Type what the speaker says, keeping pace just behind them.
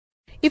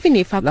Even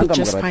if I could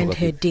just find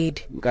her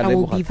dead, I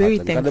will be very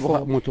thankful.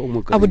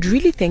 I would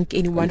really thank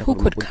anyone who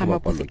could come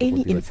up with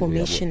any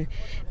information,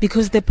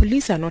 because the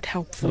police are not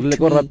helpful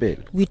to me.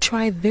 We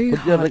try very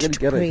hard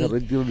to pray.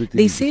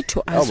 They say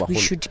to us we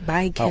should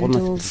buy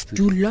candles,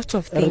 do lots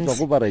of things.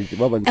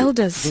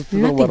 Elders,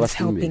 nothing's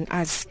helping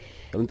us.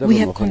 We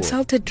have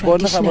consulted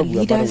traditional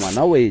leaders.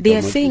 They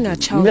are saying our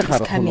child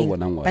is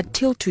coming, but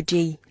till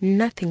today,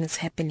 nothing is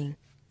happening.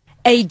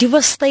 A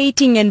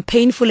devastating and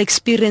painful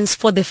experience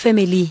for the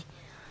family.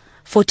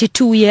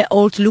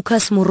 42-year-old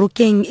Lucas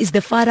Morokeng is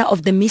the father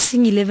of the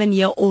missing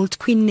 11-year-old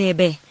Queen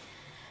Nebe.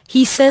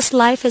 He says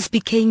life has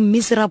become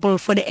miserable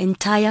for the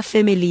entire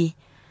family.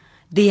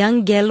 The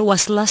young girl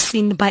was last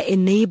seen by a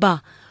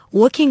neighbor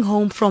walking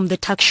home from the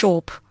tuck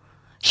shop.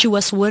 She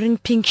was wearing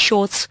pink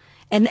shorts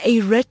and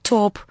a red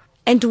top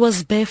and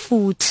was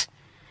barefoot.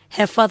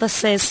 Her father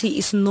says he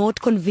is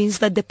not convinced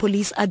that the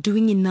police are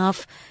doing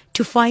enough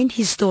to find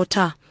his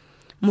daughter.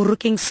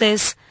 Morokeng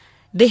says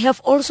they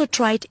have also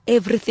tried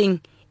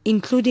everything,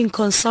 including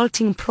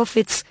consulting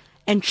prophets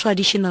and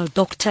traditional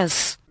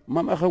doctors.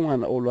 Her mother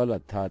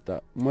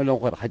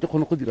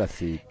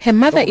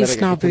is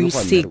now very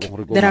sick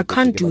that I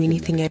can't do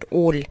anything at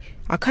all.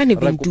 I can't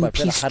even do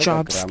peace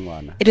jobs.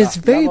 It is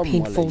very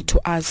painful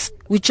to us.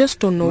 We just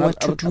don't know what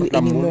to do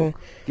anymore.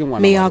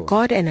 May our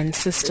God and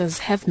ancestors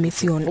have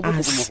mercy on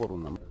us.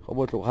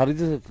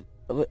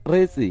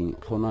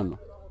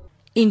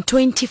 In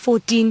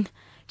 2014,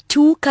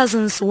 2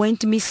 cousins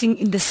went missing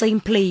in the same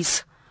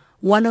place.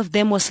 One of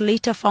them was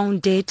later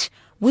found dead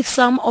with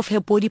some of her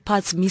body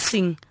parts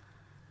missing.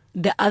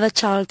 The other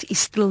child is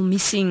still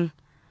missing.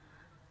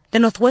 The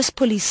Northwest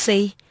Police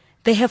say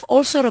they have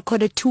also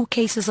recorded 2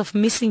 cases of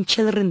missing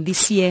children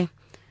this year.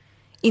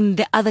 In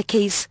the other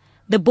case,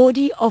 the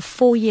body of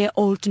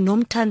 4-year-old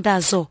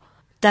Nomthandazo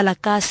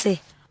Dalakase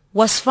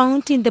was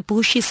found in the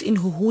bushes in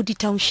Huhudi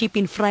Township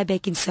in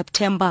Vryburg in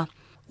September.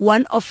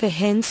 One of her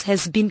hands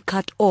has been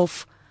cut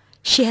off.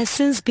 She has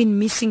since been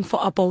missing for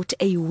about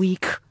a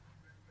week.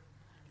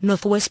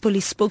 Northwest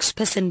Police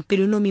spokesperson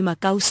Pilunomi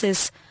Makau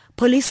says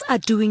police are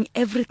doing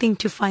everything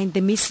to find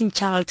the missing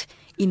child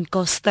in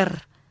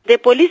Koster. The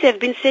police have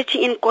been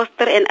searching in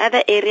Koster and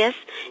other areas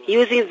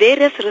using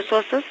various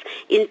resources,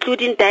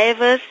 including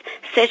divers,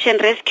 search and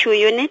rescue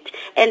unit,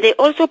 and they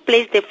also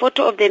placed the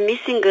photo of the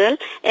missing girl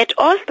at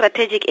all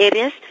strategic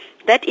areas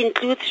that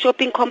includes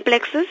shopping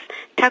complexes,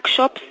 tuck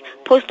shops,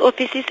 post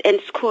offices and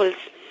schools.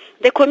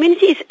 The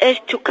community is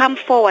urged to come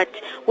forward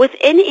with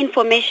any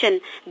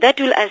information that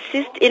will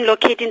assist in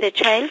locating the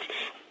child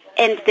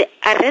and the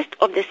arrest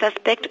of the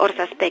suspect or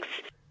suspects.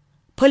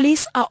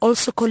 Police are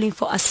also calling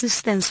for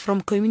assistance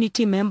from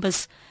community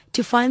members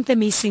to find the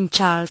missing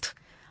child.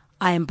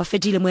 I am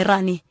Bafedile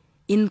Moerane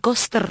in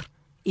Koster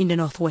in the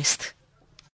Northwest.